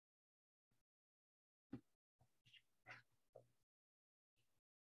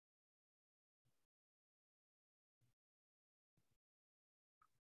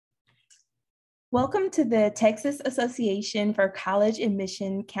Welcome to the Texas Association for College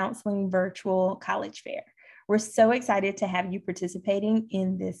Admission Counseling Virtual College Fair. We're so excited to have you participating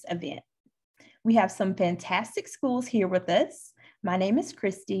in this event. We have some fantastic schools here with us. My name is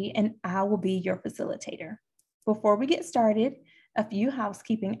Christy, and I will be your facilitator. Before we get started, a few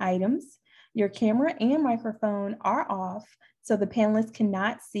housekeeping items. Your camera and microphone are off, so the panelists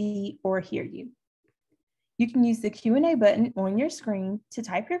cannot see or hear you. You can use the Q&A button on your screen to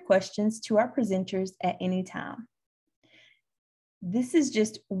type your questions to our presenters at any time. This is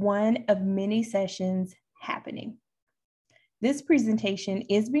just one of many sessions happening. This presentation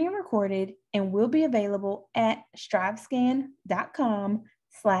is being recorded and will be available at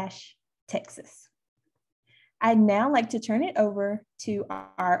strivescan.com/Texas. I'd now like to turn it over to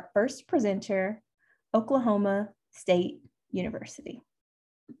our first presenter, Oklahoma State University.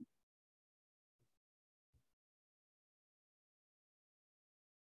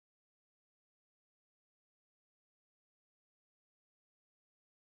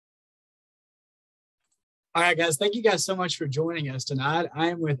 All right, guys, thank you guys so much for joining us tonight. I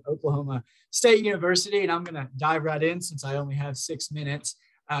am with Oklahoma State University, and I'm going to dive right in since I only have 6 minutes.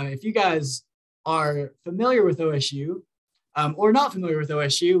 If you guys are familiar with OSU or not familiar with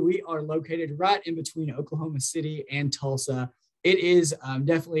OSU, we are located right in between Oklahoma City and Tulsa. It is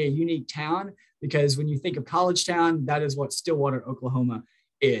definitely a unique town because when you think of college town, that is what Stillwater, Oklahoma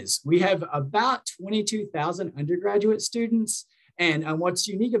is. We have about 22,000 undergraduate students. And what's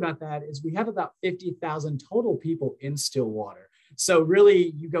unique about that is we have about 50,000 total people in Stillwater. So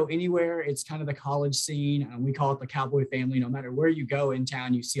really, you go anywhere, it's kind of the college scene. We call it the cowboy family. No matter where you go in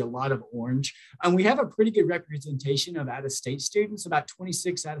town, you see a lot of orange. And we have a pretty good representation of out-of-state students, about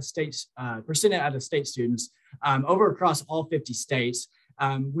 26% out-of-state students over across all 50 states.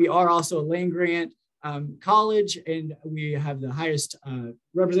 We are also a land-grant college, and we have the highest,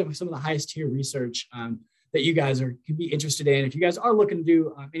 represent some of the highest tier research that you guys can be interested in if you guys are looking to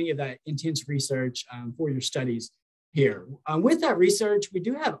do any of that intense research for your studies here. With that research, we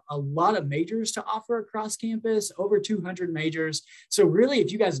do have a lot of majors to offer across campus, over 200 majors. So really,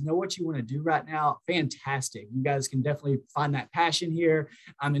 if you guys know what you want to do right now, fantastic. You guys can definitely find that passion here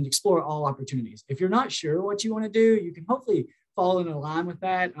and explore all opportunities. If you're not sure what you want to do, you can hopefully fall in line with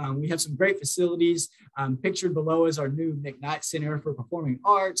that. We have some great facilities. Pictured below is our new McKnight Center for Performing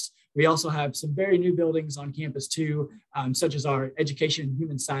Arts. We also have some very new buildings on campus too, such as our Education and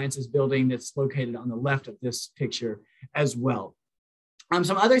Human Sciences building that's located on the left of this picture as well.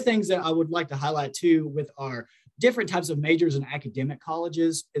 Some other things that I would like to highlight too with our different types of majors in academic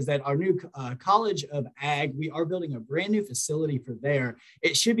colleges is that our new College of Ag, we are building a brand new facility for there.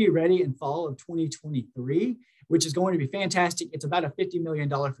 It should be ready in fall of 2023, which is going to be fantastic. It's about a $50 million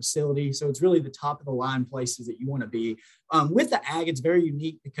facility. So it's really the top of the line places that you want to be. With the Ag, it's very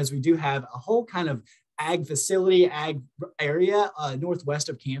unique because we do have a whole kind of Ag facility, Ag area northwest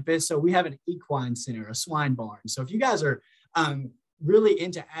of campus. So we have an equine center, a swine barn. So if you guys are really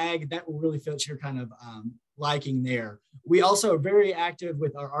into Ag, that will really fit your kind of liking there. We also are very active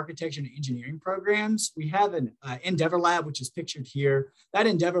with our architecture and engineering programs. We have an Endeavor Lab, which is pictured here. That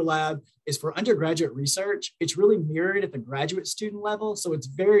Endeavor Lab is for undergraduate research. It's really mirrored at the graduate student level. So it's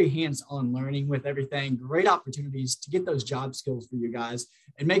very hands-on learning with everything, great opportunities to get those job skills for you guys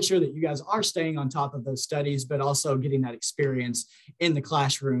and make sure that you guys are staying on top of those studies, but also getting that experience in the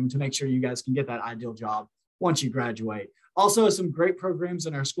classroom to make sure you guys can get that ideal job once you graduate. Also, some great programs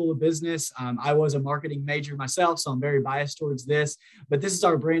in our School of Business. I was a marketing major myself, so I'm very biased towards this, but this is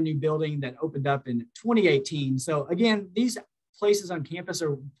our brand new building that opened up in 2018. So again, these places on campus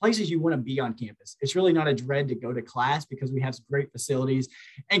are places you want to be on campus. It's really not a dread to go to class because we have some great facilities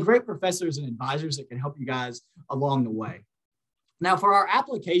and great professors and advisors that can help you guys along the way. Now for our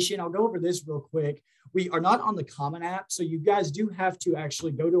application, I'll go over this real quick. We are not on the Common App, so you guys do have to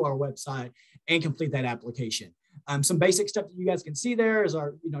actually go to our website and complete that application. Some basic stuff that you guys can see there is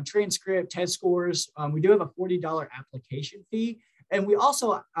our transcript, test scores. We do have a $40 application fee. And we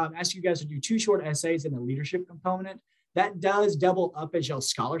also ask you guys to do 2 short essays and a leadership component. That does double up as your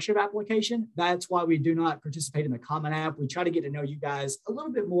scholarship application. That's why we do not participate in the Common App. We try to get to know you guys a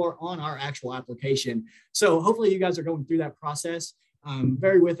little bit more on our actual application. So hopefully you guys are going through that process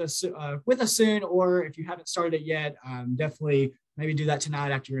very with us soon, or if you haven't started it yet, definitely maybe do that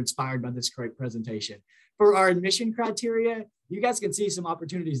tonight after you're inspired by this great presentation. For our admission criteria, you guys can see some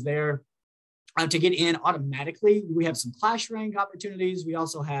opportunities there to get in automatically. We have some class rank opportunities. We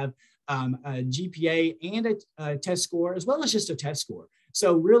also have a GPA and a test score, as well as just a test score.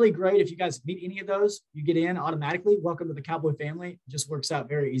 So really great. If you guys meet any of those, you get in automatically. Welcome to the Cowboy family. It just works out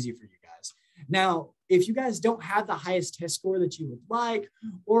very easy for you guys. Now, if you guys don't have the highest test score that you would like,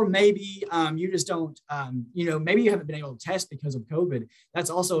 or maybe you just don't, maybe you haven't been able to test because of COVID, that's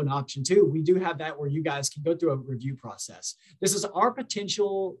also an option too. We do have that where you guys can go through a review process. This is our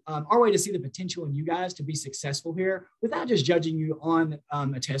potential, our way to see the potential in you guys to be successful here without just judging you on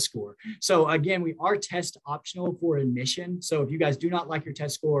a test score. So again, we are test optional for admission. So if you guys do not like your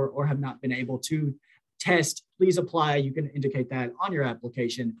test score or have not been able to test, please apply. You can indicate that on your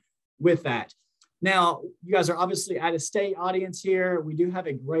application with that. Now, you guys are obviously out-of-state audience here. We do have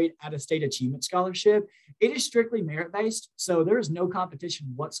a great out-of-state achievement scholarship. It is strictly merit-based, so there is no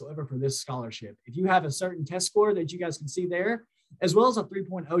competition whatsoever for this scholarship. If you have a certain test score that you guys can see there, as well as a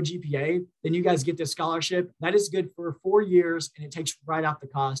 3.0 GPA, then you guys get this scholarship. That is good for 4 years, and it takes right off the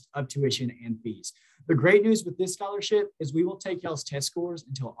cost of tuition and fees. The great news with this scholarship is we will take y'all's test scores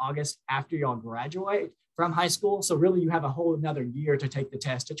until August after y'all graduate from high school. So really, you have a whole another year to take the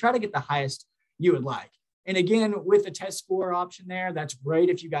test to try to get the highest you would like. And again, with the test score option there, that's great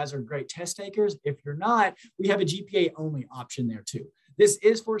if you guys are great test takers. If you're not, we have a GPA only option there too. This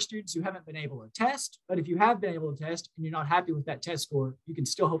is for students who haven't been able to test, but if you have been able to test and you're not happy with that test score, you can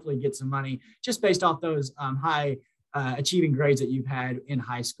still hopefully get some money just based off those high achieving grades that you've had in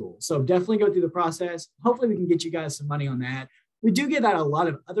high school. So definitely go through the process. Hopefully we can get you guys some money on that. We do give out a lot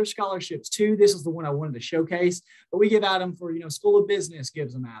of other scholarships too. This is the one I wanted to showcase, but we give out them for, School of Business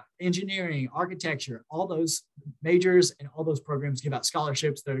gives them out, engineering, architecture, all those majors and all those programs give out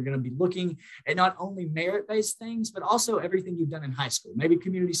scholarships that are going to be looking at not only merit-based things, but also everything you've done in high school, maybe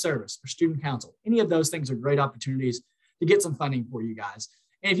community service or student council. Any of those things are great opportunities to get some funding for you guys.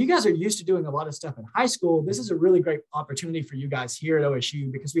 And if you guys are used to doing a lot of stuff in high school, this is a really great opportunity for you guys here at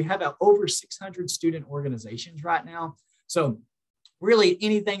OSU because we have over 600 student organizations right now. So really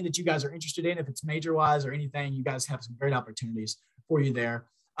anything that you guys are interested in, if it's major wise or anything, you guys have some great opportunities for you there.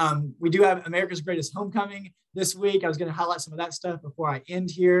 We do have America's Greatest Homecoming this week. I was going to highlight some of that stuff before I end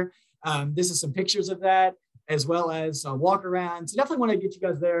here. This is some pictures of that, as well as walk around. So definitely want to get you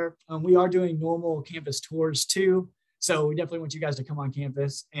guys there. We are doing normal campus tours too. So we definitely want you guys to come on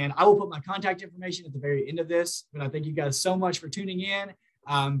campus. And I will put my contact information at the very end of this. But I thank you guys so much for tuning in.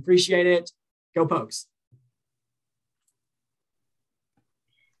 Appreciate it. Go Pokes.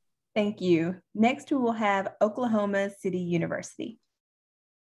 Thank you. Next, we will have Oklahoma City University.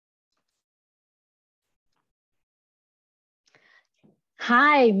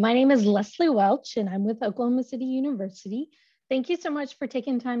 Hi, my name is Leslie Welch, and I'm with Oklahoma City University. Thank you so much for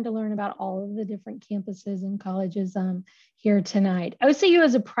taking time to learn about all of the different campuses and colleges here tonight. OCU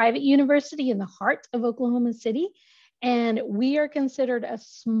is a private university in the heart of Oklahoma City, and we are considered a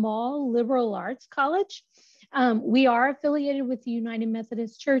small liberal arts college. We are affiliated with the United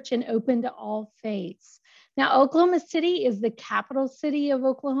Methodist Church and open to all faiths. Now, Oklahoma City is the capital city of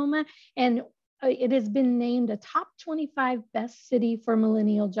Oklahoma, and it has been named a top 25 best city for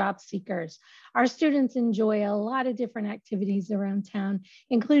millennial job seekers. Our students enjoy a lot of different activities around town,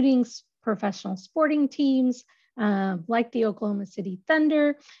 including professional sporting teams, like the Oklahoma City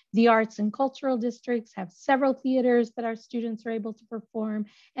Thunder. The arts and cultural districts have several theaters that our students are able to perform.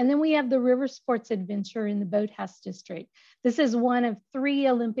 And then we have the River Sports Adventure in the Boathouse District. This is one of 3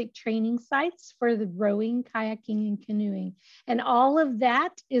 Olympic training sites for the rowing, kayaking, and canoeing. And all of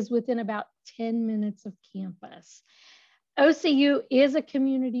that is within about 10 minutes of campus. OCU is a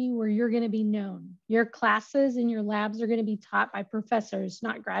community where you're going to be known. Your classes and your labs are going to be taught by professors,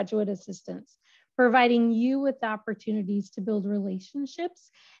 not graduate assistants, providing you with opportunities to build relationships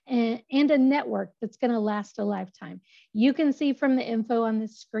and a network that's going to last a lifetime. You can see from the info on the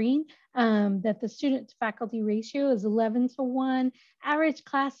screen that the student to faculty ratio is 11:1. Average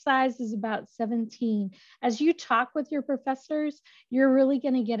class size is about 17. As you talk with your professors, you're really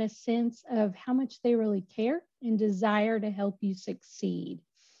going to get a sense of how much they really care and desire to help you succeed.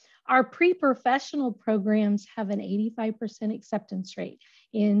 Our pre-professional programs have an 85% acceptance rate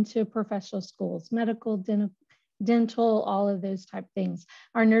into professional schools, medical, dental, all of those type things.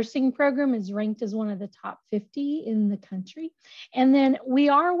 Our nursing program is ranked as one of the top 50 in the country. And then we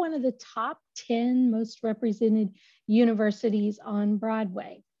are one of the top 10 most represented universities on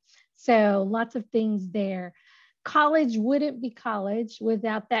Broadway. So lots of things there. College wouldn't be college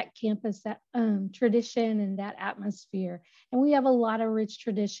without that campus tradition and that atmosphere. And we have a lot of rich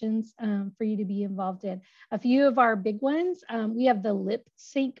traditions for you to be involved in. A few of our big ones, we have the lip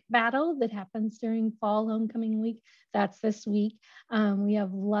sync battle that happens during fall homecoming week. That's this week. We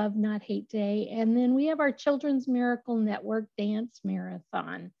have Love Not Hate Day. And then we have our Children's Miracle Network Dance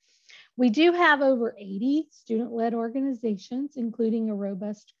Marathon. We do have over 80 student-led organizations, including a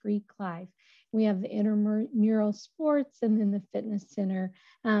robust Greek life. We have the intramural sports, and then the fitness center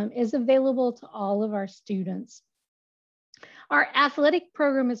is available to all of our students. Our athletic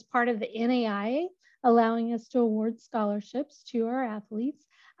program is part of the NAIA, allowing us to award scholarships to our athletes.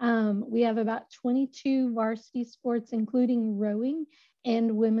 We have about 22 varsity sports, including rowing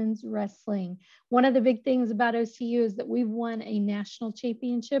and women's wrestling. One of the big things about OCU is that we've won a national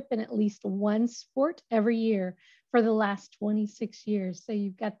championship in at least one sport every year for the last 26 years. So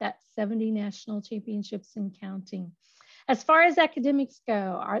you've got that 70 national championships and counting. As far as academics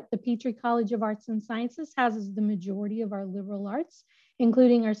go, the Petrie College of Arts and Sciences houses the majority of our liberal arts,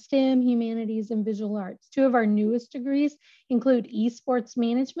 including our STEM, humanities, and visual arts. Two of our newest degrees include esports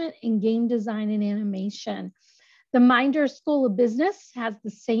management and game design and animation. The Minder School of Business has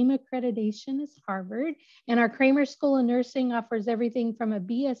the same accreditation as Harvard, and our Kramer School of Nursing offers everything from a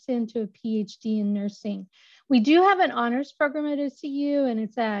BSN to a PhD in nursing. We do have an honors program at OCU, and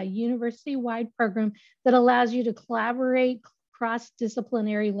it's a university-wide program that allows you to collaborate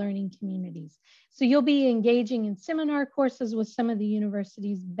cross-disciplinary learning communities. So you'll be engaging in seminar courses with some of the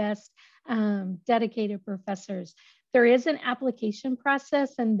university's best dedicated professors. There is an application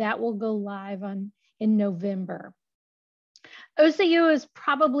process, and that will go live in November. OCU is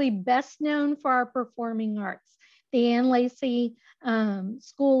probably best known for our performing arts. The Ann Lacey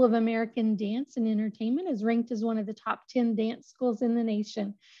School of American Dance and Entertainment is ranked as one of the top 10 dance schools in the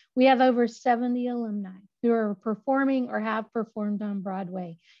nation. We have over 70 alumni who are performing or have performed on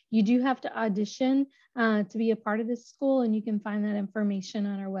Broadway. You do have to audition to be a part of this school, and you can find that information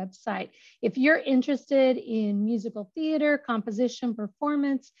on our website. If you're interested in musical theater, composition,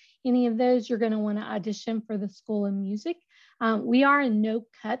 performance, any of those, you're going to want to audition for the School of Music. We are a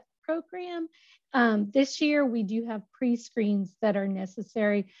no-cut program. This year, we do have pre-screens that are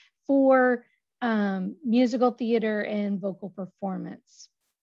necessary for musical theater and vocal performance.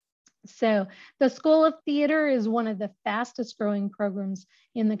 So the School of Theater is one of the fastest growing programs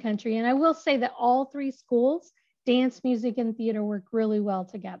in the country. And I will say that all three schools, dance, music, and theater, work really well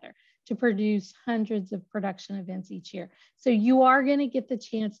together to produce hundreds of production events each year. So you are going to get the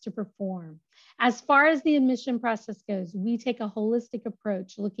chance to perform. As far as the admission process goes, we take a holistic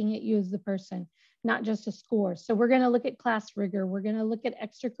approach looking at you as the person, not just a score. So we're going to look at class rigor. We're going to look at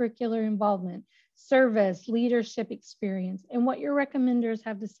extracurricular involvement, service, leadership experience, and what your recommenders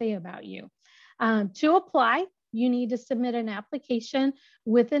have to say about you. To apply, you need to submit an application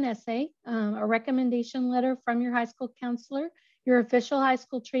with an essay, a recommendation letter from your high school counselor, your official high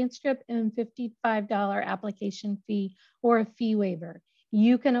school transcript, and $55 application fee or a fee waiver.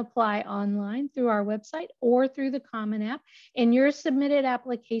 You can apply online through our website or through the Common App, and your submitted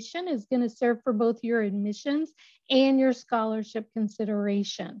application is going to serve for both your admissions and your scholarship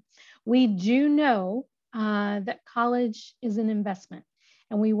consideration. We do know that college is an investment,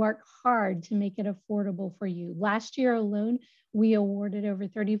 and we work hard to make it affordable for you. Last year alone, we awarded over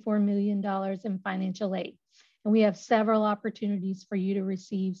 $34 million in financial aid, and we have several opportunities for you to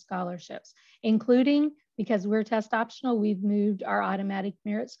receive scholarships, including, because we're test optional, we've moved our automatic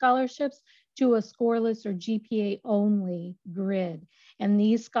merit scholarships to a scoreless or GPA only grid. And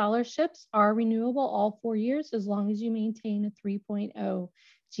these scholarships are renewable all 4 years as long as you maintain a 3.0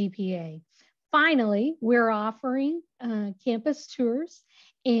 GPA. Finally, we're offering campus tours,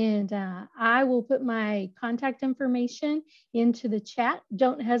 and I will put my contact information into the chat.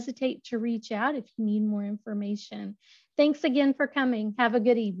 Don't hesitate to reach out if you need more information. Thanks again for coming. Have a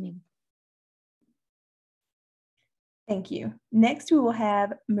good evening. Thank you. Next, we will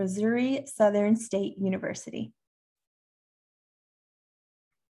have Missouri Southern State University.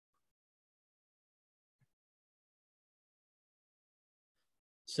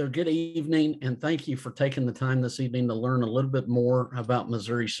 So good evening, and thank you for taking the time this evening to learn a little bit more about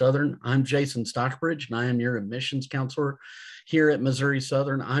Missouri Southern. I'm Jason Stockbridge, and I am your admissions counselor here at Missouri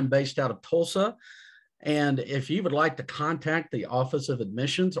Southern. I'm based out of Tulsa, and if you would like to contact the Office of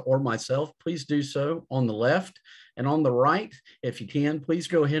Admissions or myself, please do so on the left. And on the right, if you can, please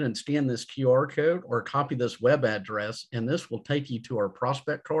go ahead and scan this QR code or copy this web address, and this will take you to our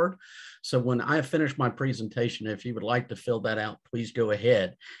prospect card. So when I finish my presentation, if you would like to fill that out, please go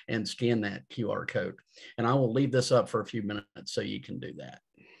ahead and scan that QR code. And I will leave this up for a few minutes so you can do that.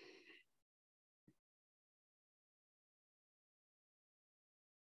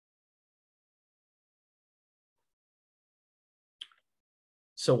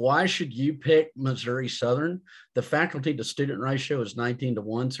 So why should you pick Missouri Southern? The faculty to student ratio is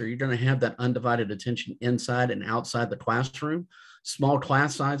 19:1, so you're going to have that undivided attention inside and outside the classroom, small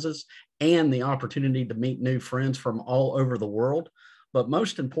class sizes, and the opportunity to meet new friends from all over the world. But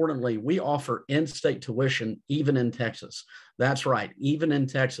most importantly, we offer in-state tuition even in Texas. That's right, even in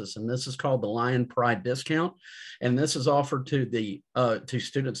Texas. And this is called the Lion Pride Discount. And this is offered to the to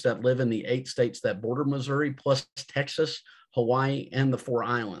students that live in the 8 states that border Missouri, plus Texas, Hawaii, and the 4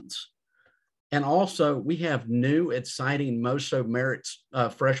 islands. And also, we have new exciting MOSO Merit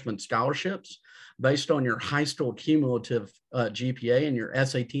freshman scholarships based on your high school cumulative GPA and your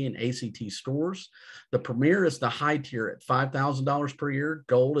SAT and ACT scores. The premier is the high tier at $5,000 per year.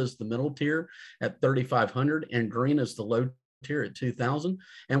 Gold is the middle tier at $3,500, and green is the low tier at $2,000.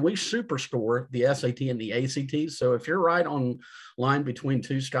 And we super score the SAT and the ACT. So if you're right on line between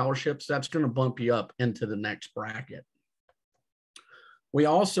 2 scholarships, that's going to bump you up into the next bracket. We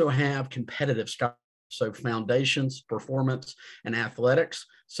also have competitive scholarships, so foundations, performance, and athletics.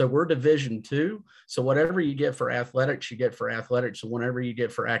 So we're Division II. So whatever you get for athletics, you get for athletics. And whatever you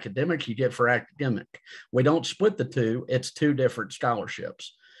get for academic, you get for academic. We don't split the 2. It's 2 different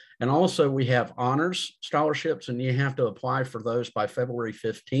scholarships. And also we have honors scholarships, and you have to apply for those by February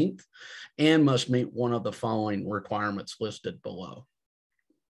 15th and must meet one of the following requirements listed below.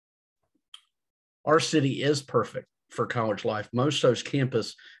 Our city is perfect for college life. MOSO's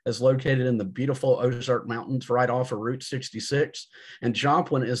campus is located in the beautiful Ozark Mountains right off of Route 66. And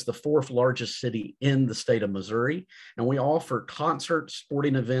Joplin is the 4th largest city in the state of Missouri. And we offer concerts,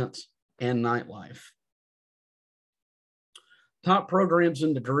 sporting events, and nightlife. Top programs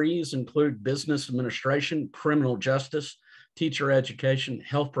and degrees include business administration, criminal justice, teacher education,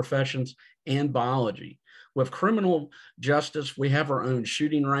 health professions, and biology. With criminal justice, we have our own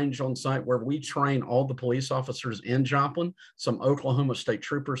shooting range on site where we train all the police officers in Joplin, some Oklahoma State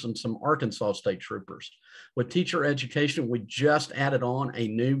Troopers, and some Arkansas State Troopers. With teacher education, we just added on a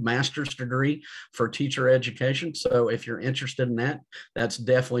new master's degree for teacher education. So if you're interested in that, that's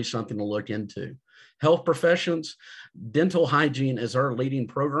definitely something to look into. Health professions, dental hygiene is our leading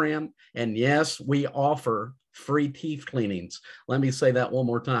program. And yes, we offer free teeth cleanings. Let me say that one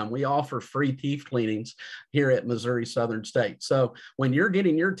more time. We offer free teeth cleanings here at Missouri Southern State. So when you're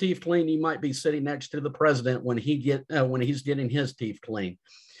getting your teeth cleaned, you might be sitting next to the president when he's getting his teeth cleaned.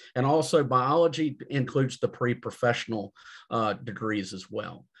 And also biology includes the pre-professional degrees as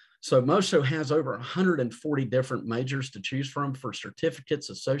well. So MOSO has over 140 different majors to choose from for certificates,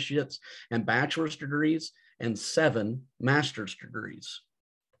 associates, and bachelor's degrees, and 7 master's degrees.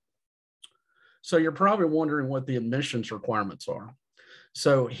 So you're probably wondering what the admissions requirements are.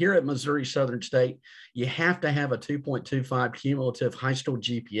 So here at Missouri Southern State, you have to have a 2.25 cumulative high school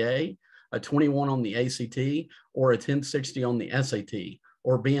GPA, a 21 on the ACT, or a 1060 on the SAT,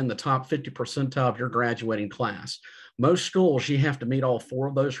 or be in the top 50 percentile of your graduating class. Most schools, you have to meet all 4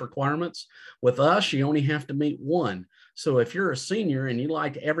 of those requirements. With us, you only have to meet 1. So if you're a senior and you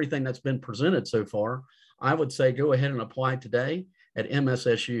like everything that's been presented so far, I would say go ahead and apply today at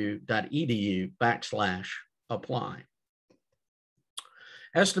mssu.edu/apply.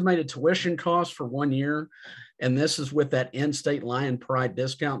 Estimated tuition costs for 1 year, and this is with that in-state Lion Pride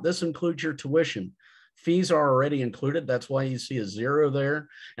discount. This includes your tuition. Fees are already included. That's why you see a 0 there.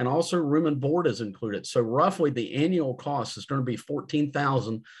 And also room and board is included. So roughly the annual cost is going to be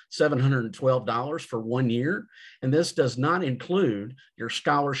 $14,712 for 1 year. And this does not include your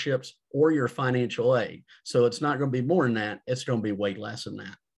scholarships or your financial aid. So it's not going to be more than that. It's going to be way less than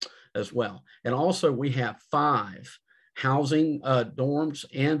that as well. And also we have 5 housing dorms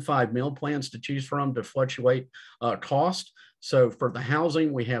and 5 meal plans to choose from to fluctuate cost. So for the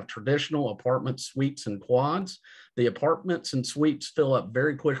housing, we have traditional apartments, suites, and quads. The apartments and suites fill up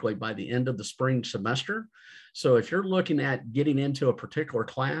very quickly by the end of the spring semester. So if you're looking at getting into a particular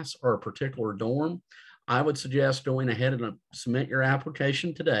class or a particular dorm, I would suggest going ahead and submit your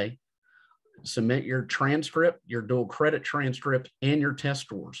application today. Submit your transcript, your dual credit transcript, and your test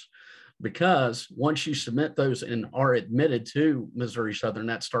scores. Because once you submit those and are admitted to Missouri Southern,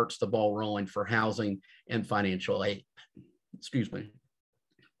 that starts the ball rolling for housing and financial aid. Excuse me.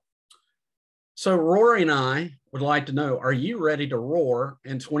 So Rory and I would like to know, are you ready to roar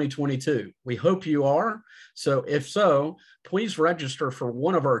in 2022? We hope you are. So if so, please register for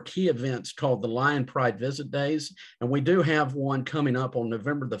one of our key events called the Lion Pride Visit Days. And we do have one coming up on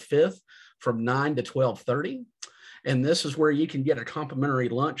November the 5th from 9 to 12:30. And this is where you can get a complimentary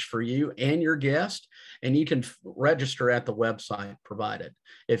lunch for you and your guest, and you can register at the website provided.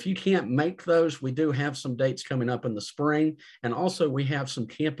 If you can't make those, we do have some dates coming up in the spring, and also we have some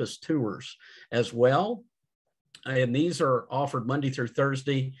campus tours as well. And these are offered Monday through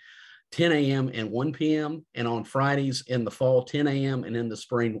Thursday, 10 a.m. and 1 p.m., and on Fridays in the fall, 10 a.m., and in the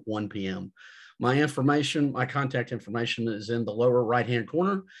spring, 1 p.m. My contact information is in the lower right-hand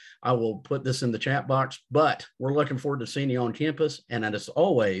corner. I will put this in the chat box, but we're looking forward to seeing you on campus. And as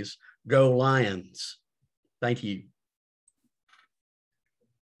always, go Lions. Thank you.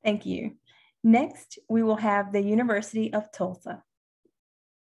 Thank you. Next, we will have the University of Tulsa.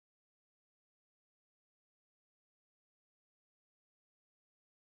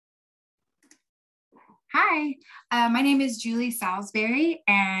 Hi, my name is Julie Salisbury,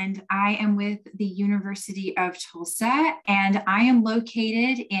 and I am with the University of Tulsa, and I am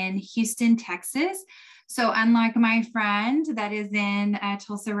located in Houston, Texas. So unlike my friend that is in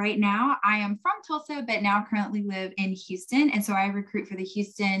Tulsa right now, I am from Tulsa, but now currently live in Houston. And so I recruit for the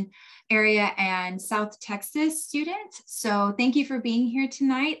Houston area and South Texas students. So thank you for being here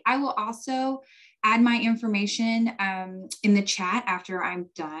tonight. I will also add my information in the chat after I'm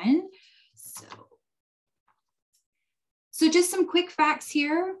done. So just some quick facts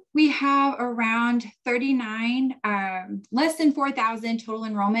here. We have around 39, less than 4,000 total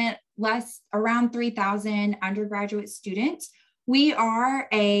enrollment, around 3,000 undergraduate students. We are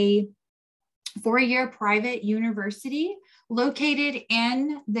a four-year private university located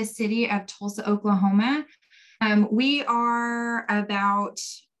in the city of Tulsa, Oklahoma. We are about,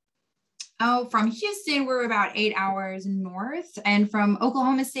 from Houston, we're about 8 hours north. And from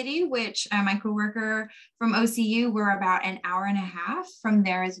Oklahoma City, which my coworker from OCU, we're about an hour and a half from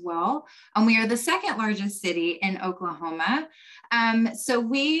there as well. And we are the second largest city in Oklahoma. So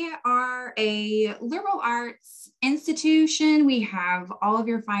we are a liberal arts institution. We have all of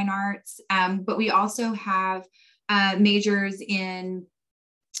your fine arts, but we also have majors in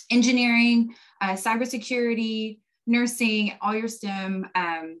engineering, cybersecurity, nursing, all your STEM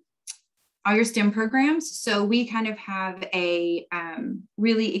programs. So we kind of have a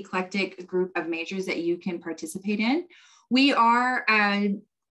really eclectic group of majors that you can participate in. We are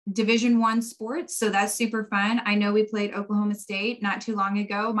Division I sports, so that's super fun. I know we played Oklahoma State not too long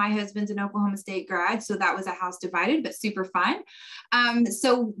ago. My husband's an Oklahoma State grad, so that was a house divided, but super fun.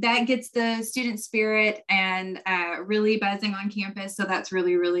 So that gets the student spirit and really buzzing on campus. So that's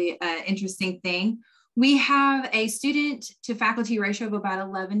really, really interesting thing. We have a student to faculty ratio of about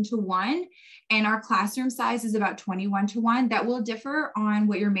 11:1, and our classroom size is about 21:1. That will differ on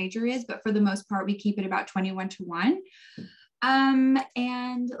what your major is, but for the most part, we keep it about 21:1.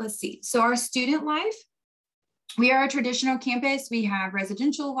 And let's see, so our student life, we are a traditional campus. We have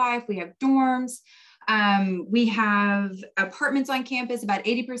residential life, we have dorms, we have apartments on campus. About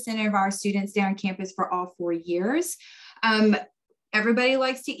 80% of our students stay on campus for all 4 years. Everybody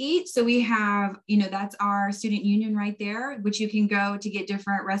likes to eat. So we have, that's our student union right there, which you can go to get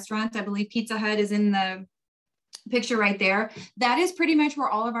different restaurants. I believe Pizza Hut is in the picture right there. That is pretty much where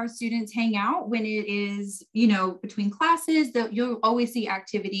all of our students hang out when it is, between classes. That you'll always see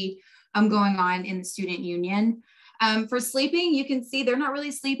activity going on in the student union. For sleeping, you can see they're not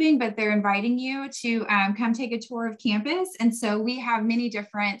really sleeping, but they're inviting you to come take a tour of campus. And so we have many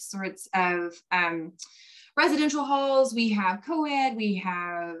different sorts of residential halls. We have co-ed, we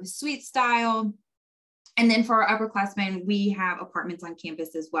have suite style. And then for our upperclassmen, we have apartments on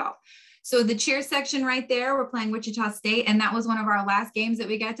campus as well. So the cheer section right there, we're playing Wichita State. And that was one of our last games that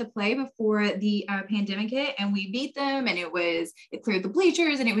we got to play before the pandemic hit. And we beat them, and it cleared the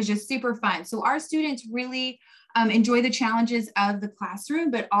bleachers, and it was just super fun. So our students really enjoy the challenges of the classroom,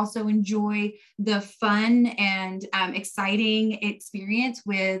 but also enjoy the fun and exciting experience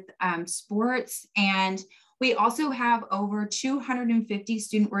with sports. And we also have over 250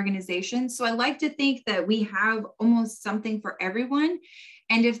 student organizations. So I like to think that we have almost something for everyone.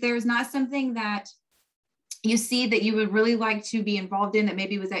 And if there's not something that you see that you would really like to be involved in that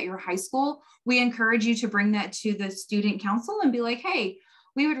maybe was at your high school, we encourage you to bring that to the student council and be like, hey,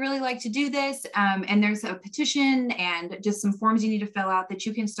 we would really like to do this. And there's a petition and just some forms you need to fill out that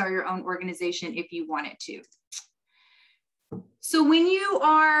you can start your own organization if you wanted to. So when you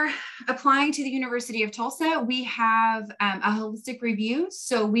are applying to the University of Tulsa, we have a holistic review.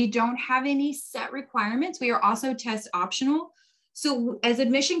 So we don't have any set requirements. We are also test optional. So as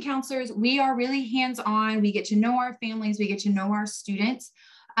admission counselors, we are really hands-on. We get to know our families, we get to know our students.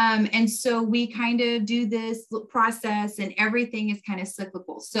 And so we kind of do this process, and everything is kind of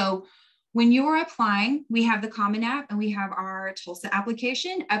cyclical. So when you are applying, we have the Common App and we have our Tulsa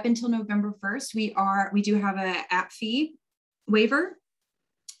application. Up until November 1st, we do have an app fee waiver.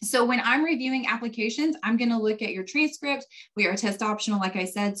 So when I'm reviewing applications, I'm going to look at your transcript. We are test optional, like I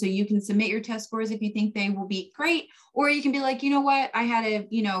said, so you can submit your test scores if you think they will be great, or you can be like, you know what, I had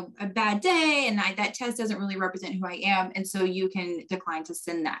a bad day and that test doesn't really represent who I am. And so you can decline to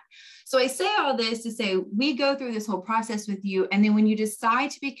send that. So I say all this to say, we go through this whole process with you. And then when you decide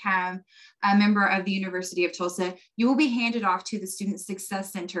to become a member of the University of Tulsa, you will be handed off to the Student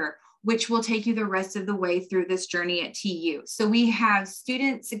Success Center, which will take you the rest of the way through this journey at TU. So we have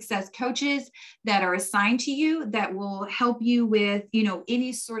student success coaches that are assigned to you that will help you with,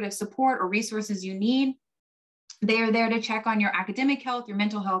 any sort of support or resources you need. They are there to check on your academic health, your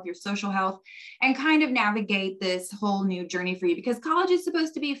mental health, your social health, and kind of navigate this whole new journey for you, because college is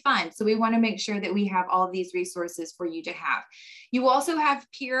supposed to be fun. So we want to make sure that we have all of these resources for you to have. You also have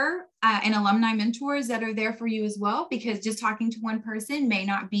peer and alumni mentors that are there for you as well, because just talking to one person may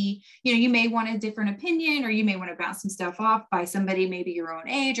not be, you may want a different opinion, or you may want to bounce some stuff off by somebody maybe your own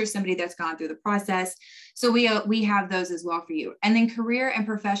age or somebody that's gone through the process. So we have those as well for you. And then career and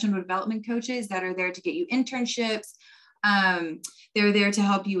professional development coaches that are there to get you internships. They're there to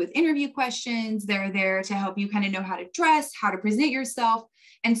help you with interview questions. They're there to help you kind of know how to dress, how to present yourself.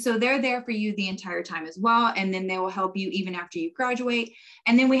 And so they're there for you the entire time as well. And then they will help you even after you graduate.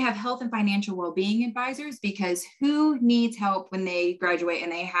 And then we have health and financial well-being advisors, because who needs help when they graduate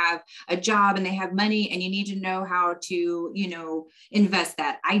and they have a job and they have money and you need to know how to, invest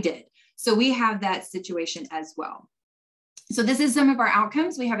that? I did. So we have that situation as well. So this is some of our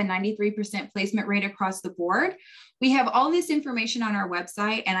outcomes. We have a 93% placement rate across the board. We have all this information on our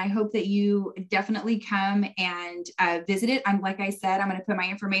website, and I hope that you definitely come and visit it. Like I said, I'm going to put my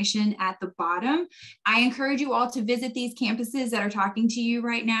information at the bottom. I encourage you all to visit these campuses that are talking to you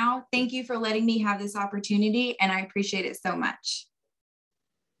right now. Thank you for letting me have this opportunity, and I appreciate it so much.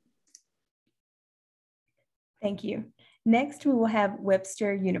 Thank you. Next, we will have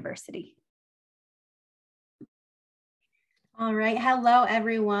Webster University. All right. Hello,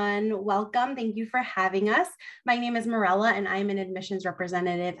 everyone. Welcome. Thank you for having us. My name is Morella, and I'm an admissions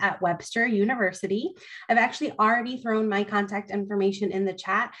representative at Webster University. I've actually already thrown my contact information in the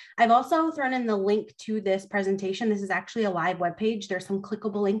chat. I've also thrown in the link to this presentation. This is actually a live webpage. There's some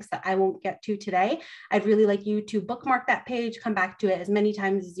clickable links that I won't get to today. I'd really like you to bookmark that page, come back to it as many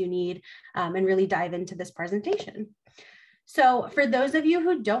times as you need, and really dive into this presentation. So for those of you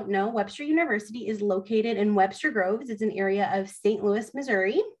who don't know, Webster University is located in Webster Groves. It's an area of St. Louis,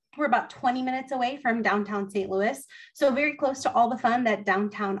 Missouri. We're about 20 minutes away from downtown St. Louis, so very close to all the fun that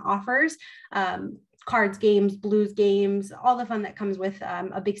downtown offers. Cards games, blues games, all the fun that comes with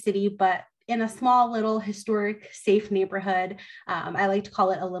a big city, but in a small little historic, safe neighborhood. I like to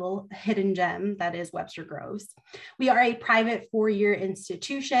call it a little hidden gem that is Webster Groves. We are a private 4-year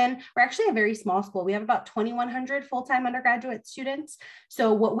institution. We're actually a very small school. We have about 2,100 full-time undergraduate students.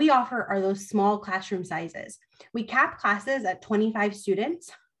 So what we offer are those small classroom sizes. We cap classes at 25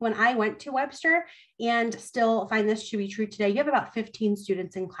 students. When I went to Webster, and still find this to be true today, you have about 15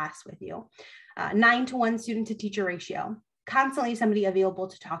 students in class with you, 9-to-1 student to teacher ratio. Constantly somebody available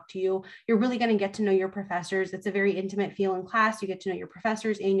to talk to you. You're really going to get to know your professors. It's a very intimate feel in class. You get to know your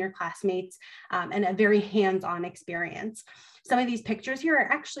professors and your classmates, and a very hands-on experience. Some of these pictures here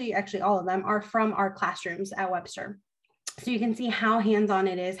are actually all of them are from our classrooms at Webster. So you can see how hands-on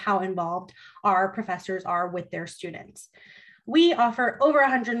it is, how involved our professors are with their students. We offer over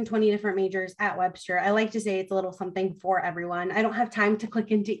 120 different majors at Webster. I like to say it's a little something for everyone. I don't have time to click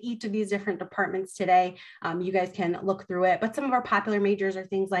into each of these different departments today. You guys can look through it, but some of our popular majors are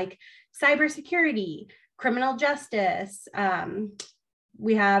things like cybersecurity, criminal justice.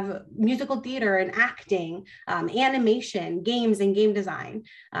 We have musical theater and acting, animation, games, and game design.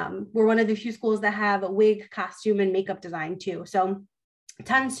 We're one of the few schools that have a wig, costume, and makeup design too. So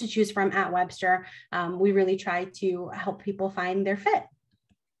tons to choose from at Webster. We really try to help people find their fit.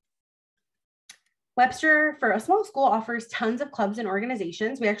 Webster, for a small school, offers tons of clubs and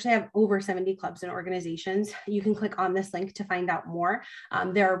organizations. We actually have over 70 clubs and organizations. You can click on this link to find out more.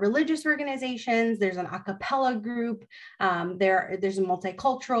 There are religious organizations, there's an a cappella group, there's a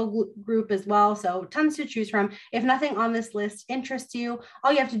multicultural group as well, so tons to choose from. If nothing on this list interests you,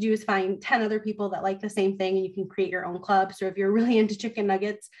 all you have to do is find 10 other people that like the same thing, and you can create your own club. So if you're really into chicken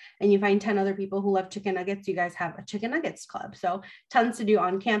nuggets and you find 10 other people who love chicken nuggets, you guys have a chicken nuggets club. So tons to do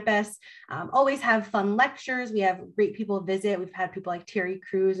on campus. Always have fun lectures. We have great people visit. We've had people like Terry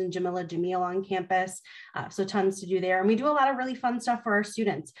Crews and Jamila Jamil on campus. So tons to do there. And we do a lot of really fun stuff for our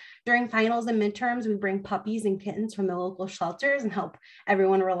students. During finals and midterms, we bring puppies and kittens from the local shelters and help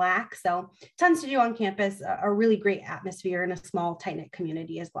everyone relax. So tons to do on campus, a really great atmosphere in a small, tight-knit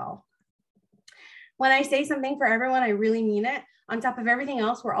community as well. When I say something for everyone, I really mean it. On top of everything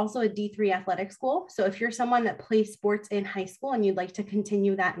else, we're also a D3 athletic school. So if you're someone that plays sports in high school and you'd like to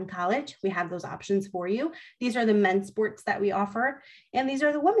continue that in college, we have those options for you. These are the men's sports that we offer, and these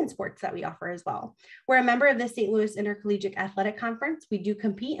are the women's sports that we offer as well. We're a member of the St. Louis Intercollegiate Athletic Conference. We do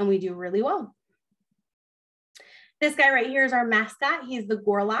compete and we do really well. This guy right here is our mascot. He's the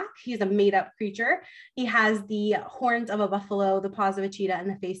Gorlock. He's a made-up creature. He has the horns of a buffalo, the paws of a cheetah, and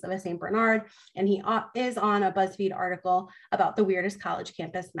the face of a St. Bernard. And he is on a BuzzFeed article about the weirdest college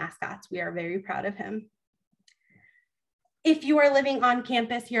campus mascots. We are very proud of him. If you are living on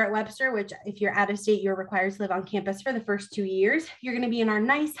campus here at Webster, which if you're out of state, you're required to live on campus for the first 2 years, you're going to be in our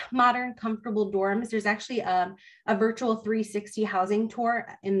nice, modern, comfortable dorms. There's actually a virtual 360 housing tour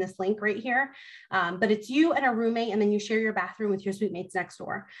in this link right here. But it's you and a roommate, and then you share your bathroom with your suite mates next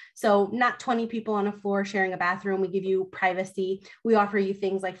door. So not 20 people on a floor sharing a bathroom. We give you privacy. We offer you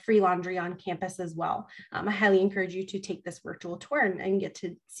things like free laundry on campus as well. I highly encourage you to take this virtual tour and get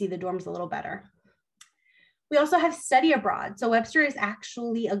to see the dorms a little better. We also have study abroad. So Webster is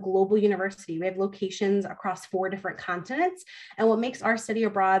actually a global university. We have locations across 4 different continents. And what makes our study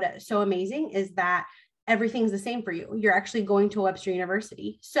abroad so amazing is that everything's the same for you. You're actually going to Webster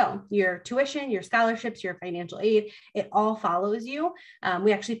University. So your tuition, your scholarships, your financial aid, it all follows you.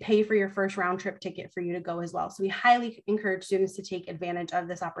 We actually pay for your first round trip ticket for you to go as well. So we highly encourage students to take advantage of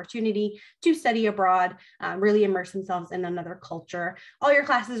this opportunity to study abroad, really immerse themselves in another culture. All your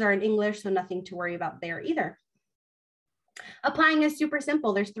classes are in English, so nothing to worry about there either. Applying is super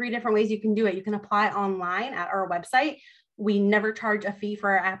simple. There's 3 different ways you can do it. You can apply online at our website. We never charge a fee for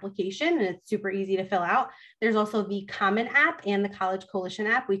our application, and it's super easy to fill out. There's also the Common app and the College Coalition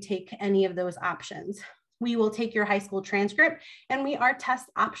app. We take any of those options. We will take your high school transcript, and we are test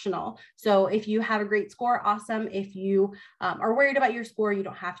optional. So if you have a great score, awesome. If you are worried about your score, you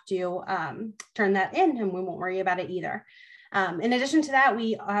don't have to turn that in, and we won't worry about it either. In addition to that,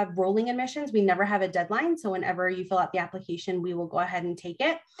 we have rolling admissions. We never have a deadline. So whenever you fill out the application, we will go ahead and take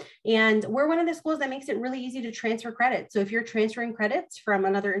it. And we're one of the schools that makes it really easy to transfer credits. So if you're transferring credits from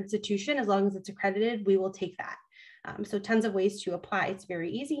another institution, as long as it's accredited, we will take that. So tons of ways to apply. It's very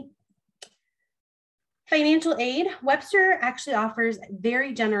easy. Financial aid, Webster actually offers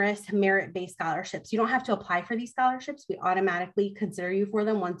very generous merit-based scholarships. You don't have to apply for these scholarships. We automatically consider you for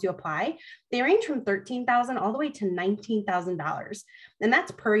them once you apply. They range from $13,000 all the way to $19,000. And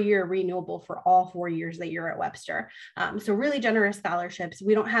that's per year renewable for all 4 years that you're at Webster. So really generous scholarships.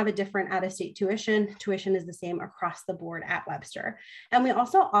 We don't have a different out-of-state tuition. Tuition is the same across the board at Webster. And we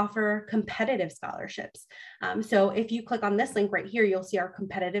also offer competitive scholarships. So if you click on this link right here, you'll see our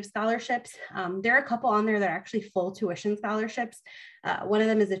competitive scholarships. There are a couple on there that are actually full tuition scholarships. One of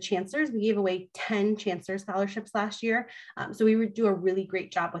them is a Chancellor's. We gave away 10 Chancellor scholarships last year. So we would do a really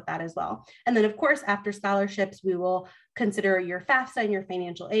great job with that as well. And then of course, after scholarships, we will consider your FAFSA and your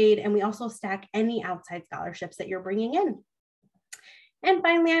financial aid. And we also stack any outside scholarships that you're bringing in. And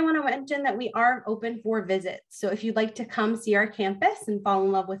finally, I want to mention that we are open for visits. So if you'd like to come see our campus and fall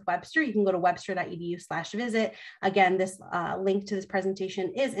in love with Webster, you can go to webster.edu/visit. Again, this link to this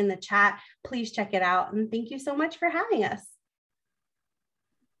presentation is in the chat. Please check it out. And thank you so much for having us.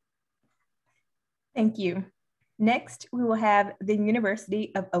 Thank you. Next, we will have the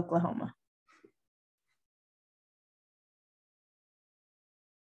University of Oklahoma.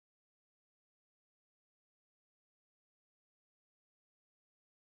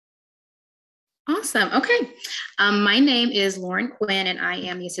 Awesome. Okay. My name is Lauren Quinn, and I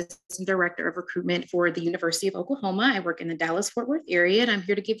am the Assistant Director of Recruitment for the University of Oklahoma. I work in the Dallas-Fort Worth area, and I'm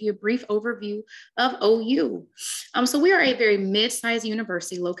here to give you a brief overview of OU. So we are a very mid-sized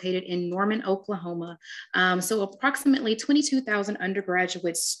university located in Norman, Oklahoma. So approximately 22,000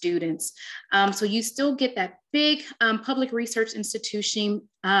 undergraduate students. So you still get that big public research institution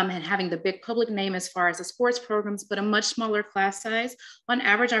and having the big public name as far as the sports programs, but a much smaller class size. On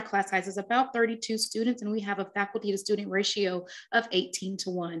average, our class size is about 32 students, and we have a faculty to student ratio of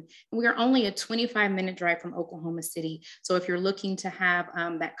 18:1. And we are only a 25-minute drive from Oklahoma City. So if you're looking to have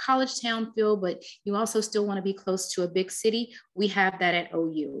that college town feel, but you also still want to be close to a big city, we have that at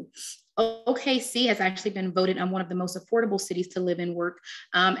OU. OKC has actually been voted on one of the most affordable cities to live and work,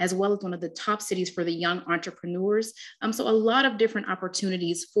 as well as one of the top cities for the young entrepreneurs. So a lot of different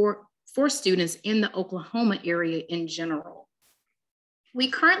opportunities for students in the Oklahoma area in general. We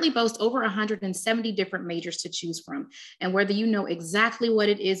currently boast over 170 different majors to choose from. And whether you know exactly what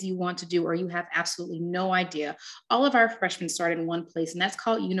it is you want to do or you have absolutely no idea, all of our freshmen start in one place, and that's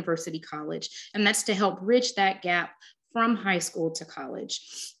called University College. And that's to help bridge that gap from high school to college.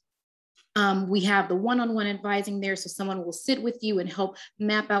 We have the one-on-one advising there, so someone will sit with you and help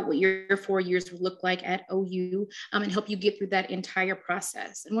map out what your 4 years will look like at OU, and help you get through that entire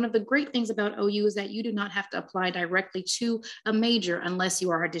process. And one of the great things about OU is that you do not have to apply directly to a major unless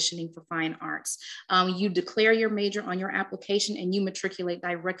you are auditioning for fine arts. You declare your major on your application and you matriculate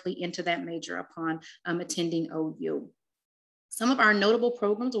directly into that major upon attending OU. Some of our notable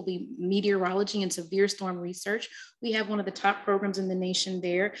programs will be meteorology and severe storm research. We have one of the top programs in the nation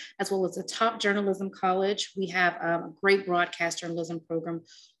there, as well as the top journalism college. We have a great broadcast journalism program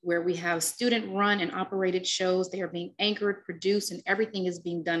where we have student run and operated shows. They are being anchored, produced, and everything is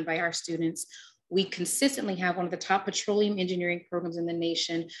being done by our students. We consistently have one of the top petroleum engineering programs in the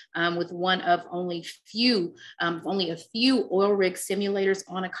nation, with one of only a few oil rig simulators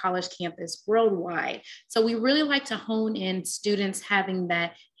on a college campus worldwide. So we really like to hone in students having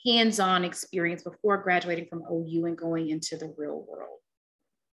that hands-on experience before graduating from OU and going into the real world.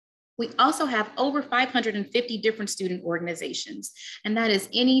 We also have over 550 different student organizations, and that is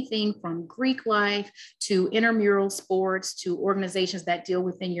anything from Greek life to intramural sports to organizations that deal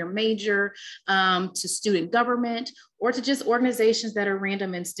within your major, to student government, or to just organizations that are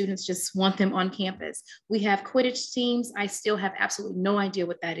random and students just want them on campus. We have Quidditch teams. I still have absolutely no idea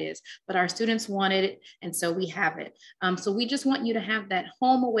what that is, but our students wanted it, and so we have it. So we just want you to have that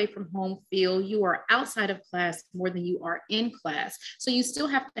home away from home feel. You are outside of class more than you are in class. So you still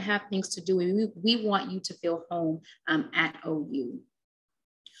have to have things to do, and we want you to feel home at OU.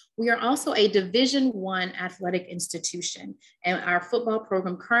 We are also a Division I athletic institution, and our football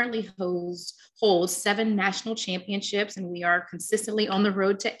program currently holds 7 national championships, and we are consistently on the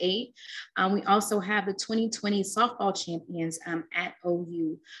road to 8. We also have the 2020 softball champions at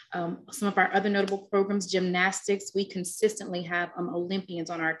OU. Some of our other notable programs, gymnastics, we consistently have Olympians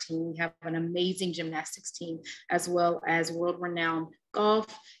on our team. We have an amazing gymnastics team, as well as world-renowned golf,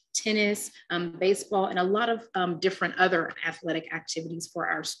 tennis, baseball, and a lot of different other athletic activities for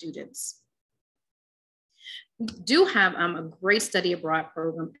our students. We do have a great study abroad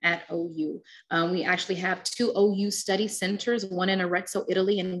program at OU. We actually have 2 OU study centers, one in Arezzo,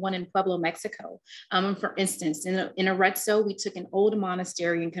 Italy, and one in Pueblo, Mexico. For instance, in Arezzo, we took an old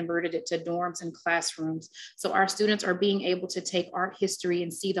monastery and converted it to dorms and classrooms. So our students are being able to take art history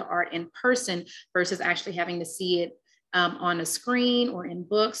and see the art in person versus actually having to see it on a screen or in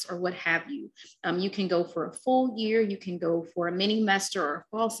books or what have you. You can go for a full year, you can go for a mini semester or a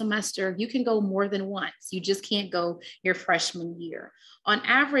fall semester, you can go more than once. You just can't go your freshman year. On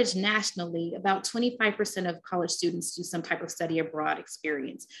average, nationally, about 25% of college students do some type of study abroad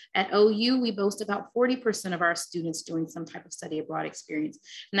experience. At OU, we boast about 40% of our students doing some type of study abroad experience.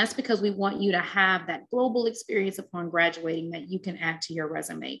 And that's because we want you to have that global experience upon graduating that you can add to your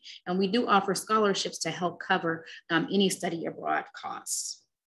resume. And we do offer scholarships to help cover any study abroad costs.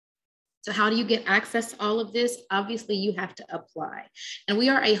 So how do you get access to all of this? Obviously, you have to apply. And we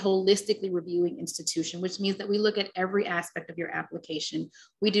are a holistically reviewing institution, which means that we look at every aspect of your application.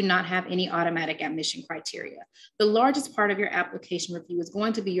 We do not have any automatic admission criteria. The largest part of your application review is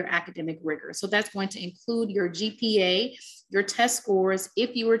going to be your academic rigor. So that's going to include your GPA, your test scores,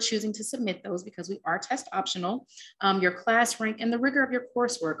 if you are choosing to submit those, because we are test optional, your class rank, and the rigor of your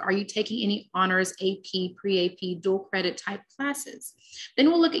coursework. Are you taking any honors, AP, pre-AP, dual credit type classes?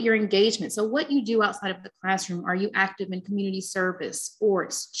 Then we'll look at your engagement. So what you do outside of the classroom. Are you active in community service,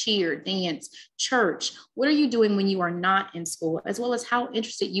 sports, cheer, dance, church? What are you doing when you are not in school, as well as how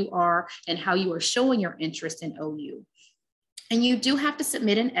interested you are and how you are showing your interest in OU? And you do have to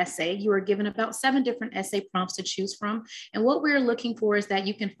submit an essay. You are given about 7 different essay prompts to choose from. And what we're looking for is that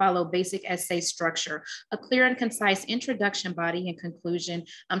you can follow basic essay structure, a clear and concise introduction, body, and conclusion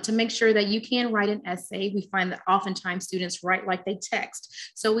to make sure that you can write an essay. We find that oftentimes students write like they text.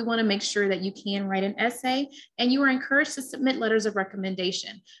 So we want to make sure that you can write an essay, and you are encouraged to submit letters of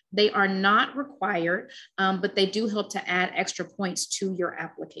recommendation. They are not required, but they do help to add extra points to your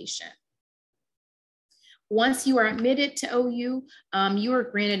application. Once you are admitted to OU, you are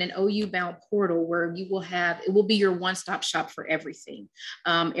granted an OU bound portal where you will have, it will be your one-stop shop for everything.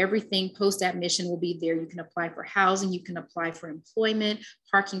 Everything post-admission will be there. You can apply for housing, you can apply for employment,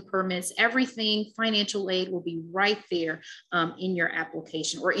 parking permits, everything, financial aid will be right there in your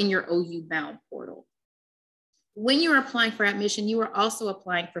application or in your OU bound portal. When you're applying for admission, you are also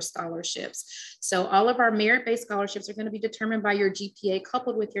applying for scholarships. So all of our merit-based scholarships are going to be determined by your GPA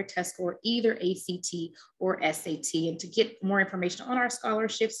coupled with your test score, either ACT or SAT. And to get more information on our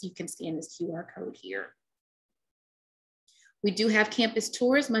scholarships, you can scan this QR code here. We do have campus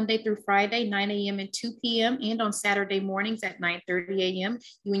tours Monday through Friday, 9 a.m. and 2 p.m. and on Saturday mornings at 9:30 a.m.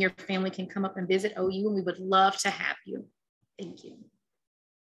 You and your family can come up and visit OU, and we would love to have you. Thank you.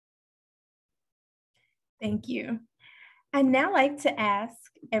 Thank you. I'd now like to ask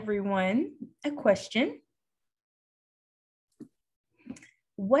everyone a question.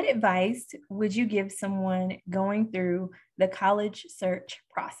 What advice would you give someone going through the college search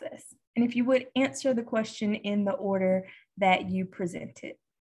process? And if you would answer the question in the order that you presented.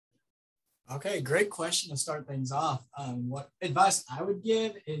 Okay, great question to start things off. What advice I would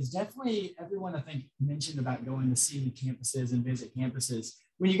give is definitely everyone I think mentioned about going to see the campuses and visit campuses.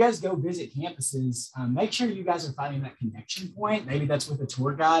 When you guys go visit campuses, make sure you guys are finding that connection point. Maybe that's with a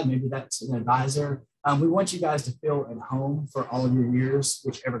tour guide, maybe that's an advisor. We want you guys to feel at home for all of your years,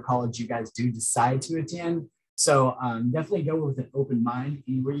 whichever college you guys do decide to attend. So definitely go with an open mind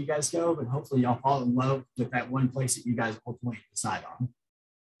anywhere you guys go, but hopefully y'all fall in love with that one place that you guys ultimately decide on.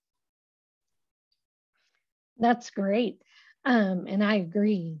 That's great. And I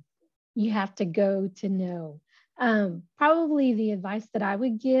agree. You have to go to know. Probably the advice that I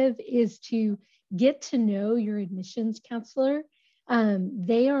would give is to get to know your admissions counselor.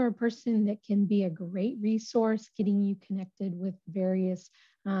 They are a person that can be a great resource, getting you connected with various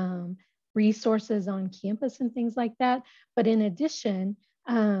resources on campus and things like that. But in addition,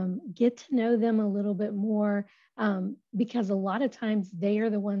 get to know them a little bit more because a lot of times they are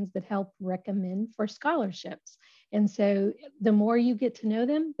the ones that help recommend for scholarships. And so the more you get to know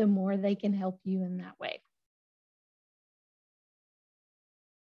them, the more they can help you in that way.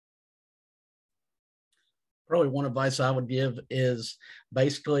 Probably one advice I would give is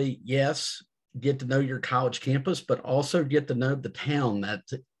basically, yes, get to know your college campus, but also get to know the town that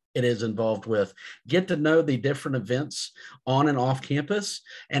it is involved with. Get to know the different events on and off campus,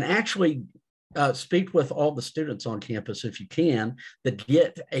 and actually speak with all the students on campus if you can, that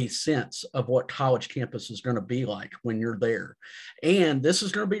get a sense of what college campus is going to be like when you're there. And this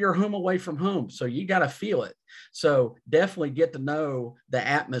is going to be your home away from home, so you got to feel it. So definitely get to know the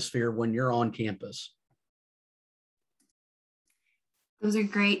atmosphere when you're on campus. Those are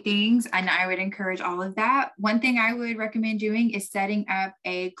great things, and I would encourage all of that. One thing I would recommend doing is setting up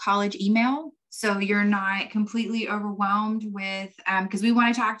a college email so you're not completely overwhelmed with, because we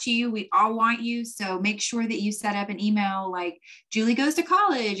want to talk to you, we all want you, so make sure that you set up an email like Julie goes to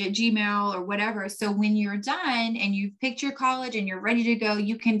college at Gmail or whatever. So when you're done and you've picked your college and you're ready to go,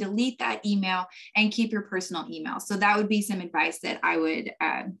 you can delete that email and keep your personal email. So that would be some advice that I would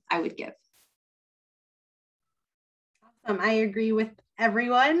give. Awesome. I agree with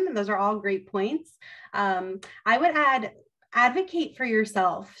everyone. Those are all great points. I would add, advocate for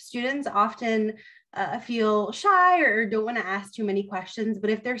yourself. Students often feel shy or don't want to ask too many questions,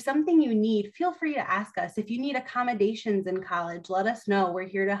 but if there's something you need, feel free to ask us. If you need accommodations in college, let us know. We're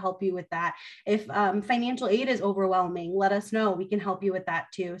here to help you with that. If financial aid is overwhelming, let us know. We can help you with that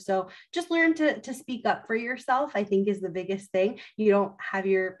too. So just learn to speak up for yourself, I think, is the biggest thing. You don't have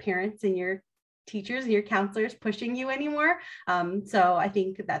your parents and your teachers and your counselors pushing you anymore. So I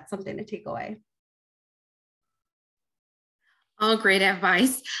think that's something to take away. Oh, great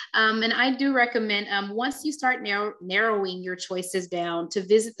advice. And I do recommend once you start narrowing your choices down, to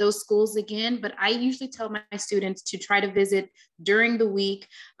visit those schools again. But I usually tell my students to try to visit during the week,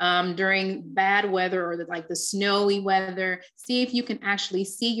 during bad weather or like the snowy weather. See if you can actually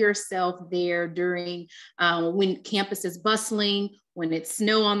see yourself there during when campus is bustling, when it's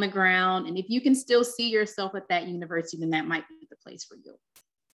snow on the ground. And if you can still see yourself at that university, then that might be the place for you.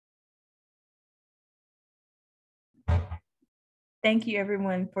 Thank you,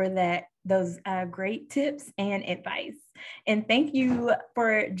 everyone, for those great tips and advice. And thank you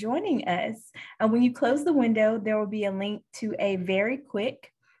for joining us. When you close the window, there will be a link to a very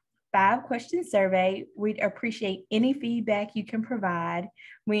quick 5-question survey. We'd appreciate any feedback you can provide.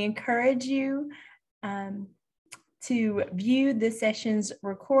 We encourage you to view this session's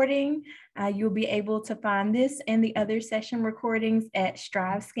recording. You'll be able to find this and the other session recordings at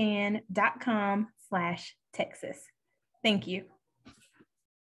strivescan.com/Texas. Thank you.